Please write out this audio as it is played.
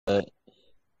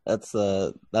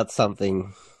that's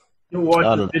something. You'll watch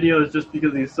I his don't know. videos just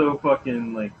because he's so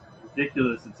fucking like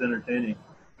ridiculous. It's entertaining.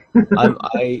 I'm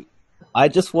I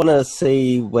just want to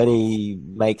see when he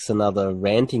makes another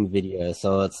ranting video.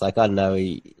 So it's like I don't know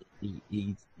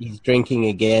he's drinking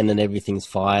again and everything's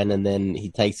fine, and then he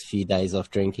takes a few days off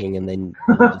drinking, and then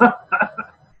just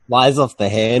flies off the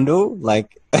handle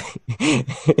like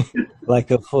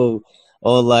like a full,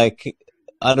 or like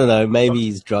I don't know, maybe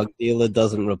his drug dealer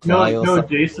doesn't reply or something.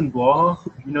 Jason Blaha?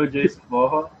 You know Jason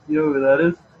Blaha? You know who that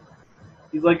is?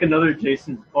 He's like another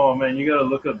Jason. Oh man, you gotta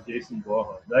look up Jason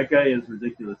Blaha. That guy is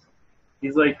ridiculous.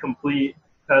 He's like complete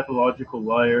pathological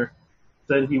liar.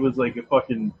 Said he was like a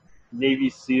fucking Navy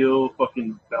SEAL,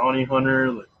 fucking bounty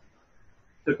hunter. Like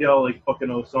took out like fucking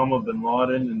Osama bin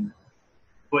Laden, and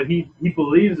but he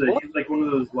believes it. What? He's like one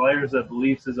of those liars that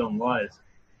believes his own lies.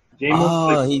 Jamo's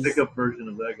like Oh, a he's pickup version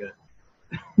of that guy.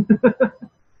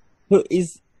 who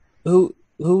is who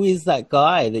is that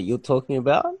guy that you're talking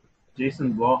about?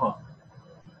 Jason Blaha. I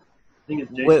think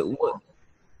it's Where, Jason what Blaha.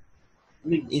 I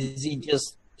mean, is he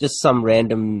just some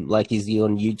random, like is he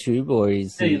on YouTube or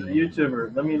is yeah, he's a he,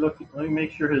 YouTuber. Let me look. Let me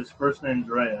make sure his first name's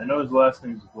right. I know his last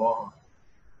name's Blaha.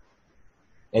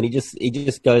 and he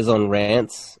just goes on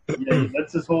rants? Yeah,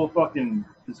 that's his whole fucking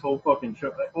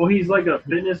show. Well, he's like a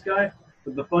fitness guy,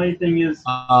 but the funny thing is,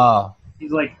 Oh,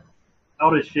 he's like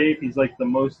out of shape. He's like the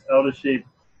most out of shape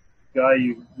guy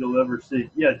you'll ever see.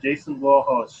 Yeah, Jason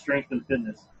Blaha, strength and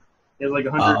fitness. He has like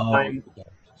oh, 109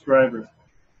 subscribers.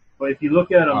 But if you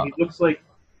look at him, oh, he looks like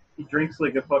he drinks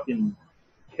like a fucking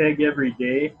keg every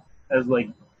day. Has like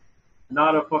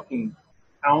not a fucking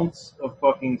ounce of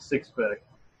fucking six pack,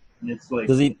 and it's like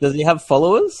does he have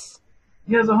followers?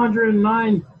 he has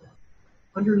 109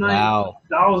 Wow.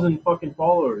 thousand fucking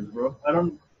followers, bro.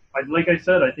 Like I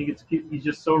said, I think he's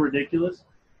just so ridiculous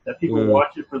that people Mm.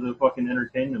 watch it for the fucking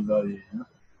entertainment value. You know?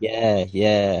 Yeah,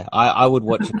 yeah. I would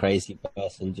watch a crazy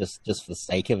person just for the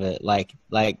sake of it. Like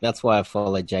that's why I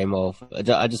follow J-Mol.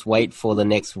 I just wait for the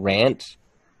next rant.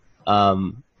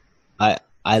 Um, I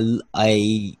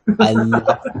I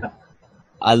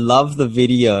I love the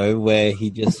video where he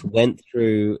just went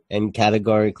through and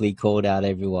categorically called out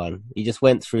everyone. He just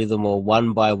went through them all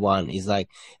one by one. He's like,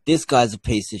 this guy's a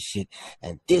piece of shit,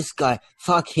 and this guy,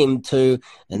 fuck him too,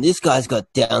 and this guy's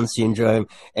got Down syndrome,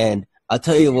 and I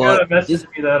tell you You gotta what, message this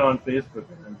me that on Facebook,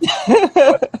 man.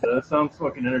 That sounds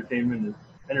fucking entertaining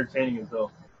as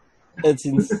hell.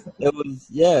 it was,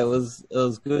 yeah, it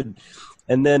was good.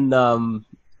 And then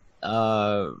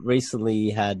recently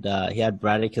he had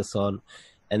Bradicus on,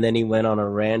 and then he went on a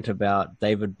rant about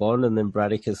David Bond, and then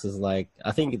Bradicus is like,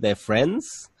 I think they're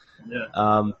friends.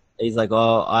 Yeah. He's like,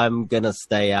 oh, I'm gonna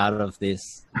stay out of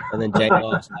this, and then Jake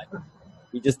Lob's like,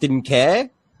 he just didn't care.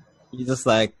 He just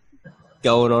like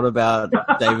going on about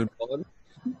David Bond,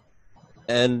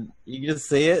 and you just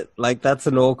see it like that's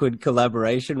an awkward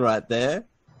collaboration right there.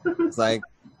 It's like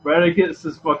Radicus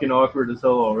is fucking awkward as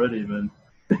hell already, man.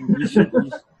 you should,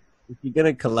 if you're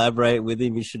gonna collaborate with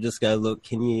him, you should just go, look,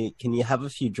 can you have a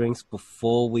few drinks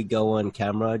before we go on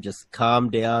camera? Just calm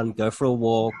down, go for a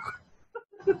walk,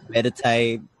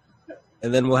 meditate,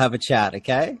 and then we'll have a chat,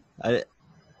 okay?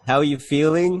 How are you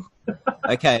feeling?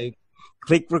 Okay,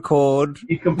 click record.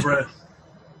 Decompress.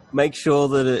 Make sure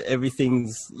that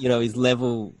everything's, is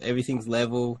level. Everything's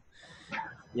level.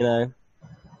 You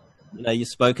know, you've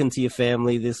spoken to your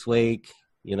family this week.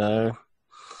 You had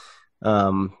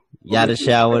a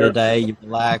shower today. You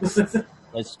relaxed.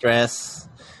 No stress.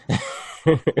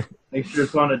 Make sure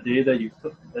it's on a day that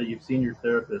you've seen your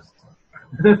therapist.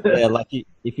 Yeah, like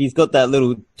if he's got that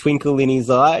little twinkle in his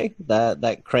eye,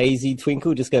 that crazy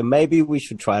twinkle, just go, maybe we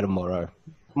should try tomorrow.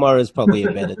 Tomorrow's probably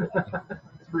a better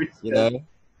day. You know,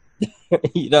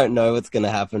 you don't know what's going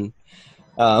to happen.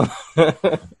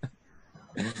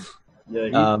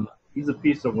 Yeah, he's a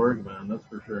piece of work, man. That's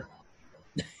for sure.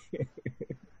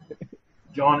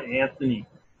 John Anthony,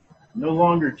 no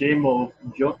longer J-Mo.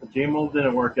 J-Mo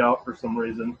didn't work out for some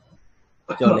reason.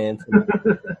 John Anthony.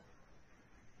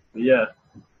 But yeah.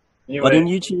 But in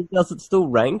Anyway, YouTube, does it still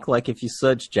rank? Like if you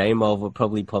search J-Mov, it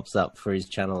probably pops up for his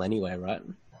channel anyway, right?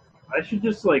 I should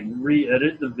just like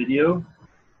re-edit the video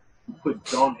and put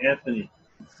John Anthony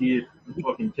and see if it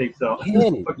fucking takes out.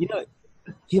 Can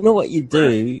you know what you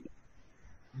do?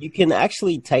 You can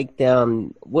actually take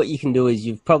down. What you can do is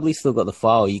you've probably still got the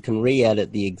file. You can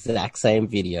re-edit the exact same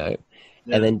video,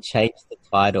 Yeah. and then change the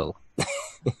title.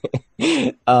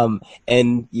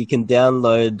 And you can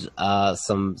download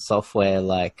some software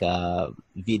like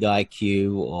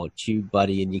vidIQ or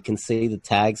TubeBuddy, and you can see the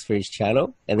tags for his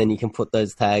channel, and then you can put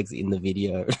those tags in the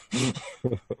video.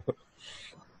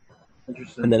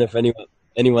 Interesting. And then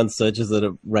anyone searches it,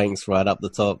 it ranks right up the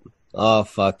top. Oh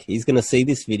fuck, he's gonna see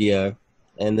this video,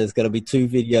 and there's gonna be 2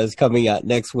 videos coming out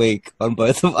next week on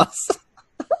both of us.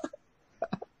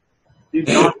 Dude,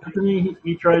 John Anthony,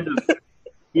 he tried to.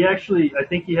 He actually, I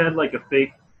think he had like a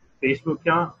fake Facebook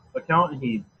account, and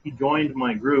he joined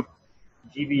my group,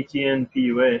 GBTN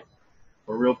PUA,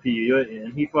 or Real PUA,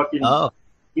 and he fucking, Oh,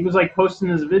 he was like posting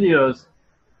his videos,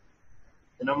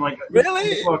 and I'm like, this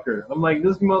really? motherfucker. I'm like,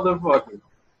 this motherfucker.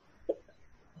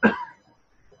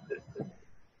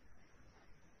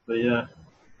 But yeah.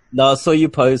 No, I saw you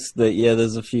post that. Yeah,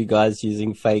 there's a few guys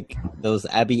using fake. There was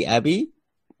Abby.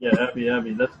 Yeah,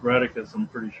 Abby. That's Radicus, I'm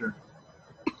pretty sure.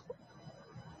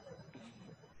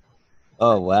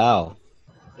 Oh wow.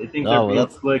 They think Oh, they're well, being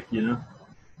that's slick, you know?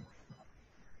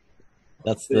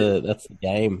 that's the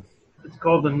game. It's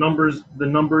called the numbers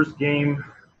game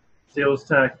sales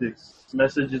tactics.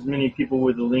 Message as many people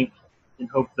with a link and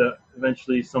hope that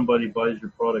eventually somebody buys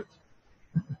your product.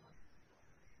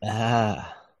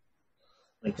 Ah,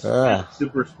 Like ah.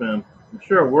 super spam. I'm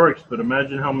sure it works, but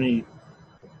imagine how many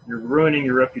you're ruining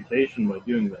your reputation by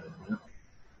doing that. You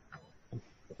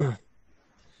know?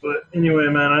 But anyway,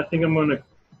 man, I think I'm gonna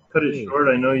cut it short.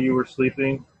 I know you were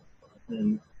sleeping,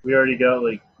 and we already got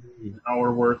like an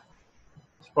hour worth.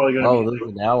 It's probably gonna Oh, be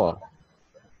there's an hour.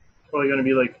 it's probably gonna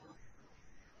be like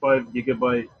 5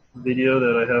 GB video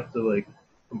that I have to like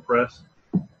compress.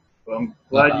 But I'm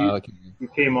glad Okay. you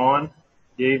came on,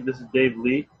 Dave. This is Dave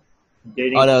Lee.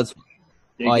 Dating. Oh no, it's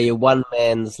dating. your one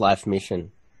man's life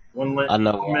mission. I know One why I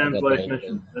man's got life David.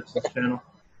 mission. That's his channel.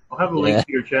 I'll have a link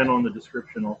to your channel in the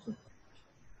description also.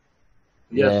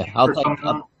 But Yeah, thanks for coming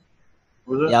on.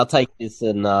 What was it? I'll take this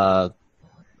and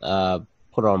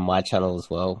put it on my channel as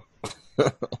well.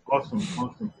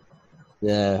 Awesome.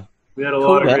 Yeah. We had a Cool,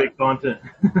 lot of man. great content.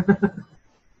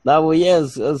 No, well, yeah,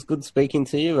 it was good speaking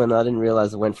to you, and I didn't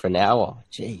realize it went for an hour.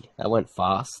 Gee, that went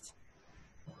fast.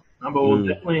 No, but we'll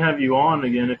definitely have you on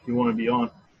again if you want to be on.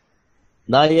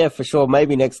 No, yeah, for sure.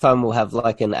 Maybe next time we'll have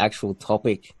like an actual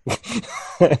topic,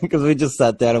 because we just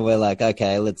sat down and we're like,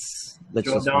 okay, let's Jot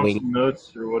just down wing some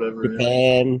notes or whatever.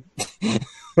 Japan,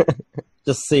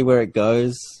 just see where it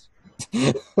goes.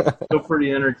 Still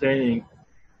pretty entertaining.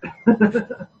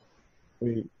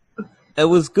 It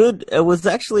was good. It was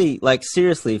actually like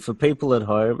seriously for people at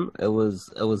home. It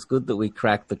was good that we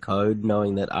cracked the code,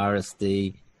 knowing that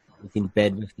RSD is in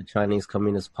bed with the Chinese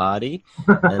Communist Party,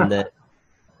 and that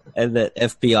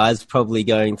FBI is probably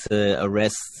going to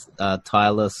arrest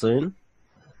Tyler soon.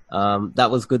 That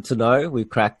was good to know. We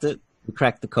cracked it. We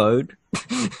cracked the code.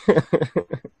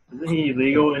 Isn't he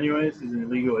illegal anyways? He's an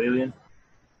illegal alien.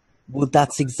 Well,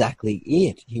 that's exactly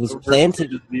it. He was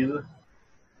planted. Visa.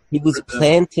 He was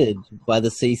planted by the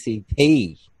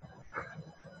CCP.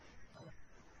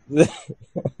 It's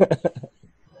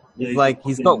like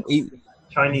he's got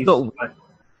Chinese.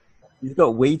 He's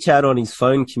got WeChat on his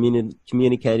phone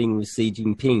communicating with Xi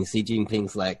Jinping. Xi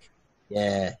Jinping's like,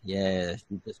 yeah,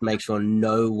 just make sure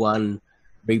no one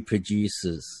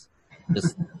reproduces.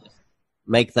 Just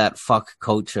make that fuck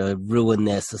culture ruin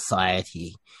their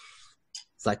society.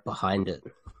 It's like behind it.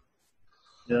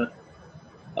 Yeah.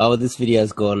 Oh, this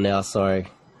video's gone now. Sorry.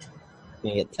 I'm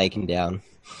gonna get taken down.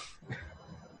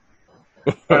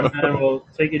 All right, man. Well,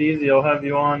 take it easy. I'll have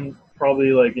you on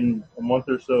probably like in a month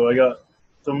or so. I got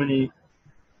so many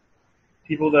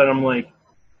people that I'm like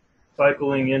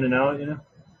cycling in and out, you know.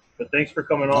 But thanks for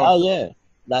coming on. Oh yeah.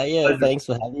 No, yeah. Pleasure. Thanks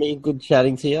for having me. Good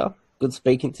chatting to you. Good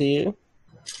speaking to you.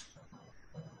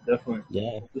 Definitely.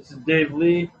 Yeah. This is Dave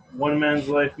Lee, One Man's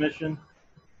Life Mission.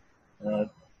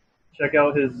 Check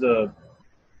out his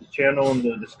channel in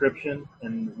the description,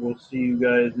 and we'll see you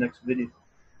guys next video.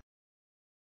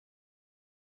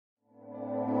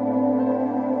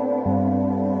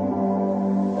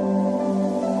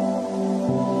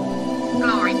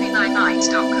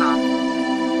 glorybe9night.com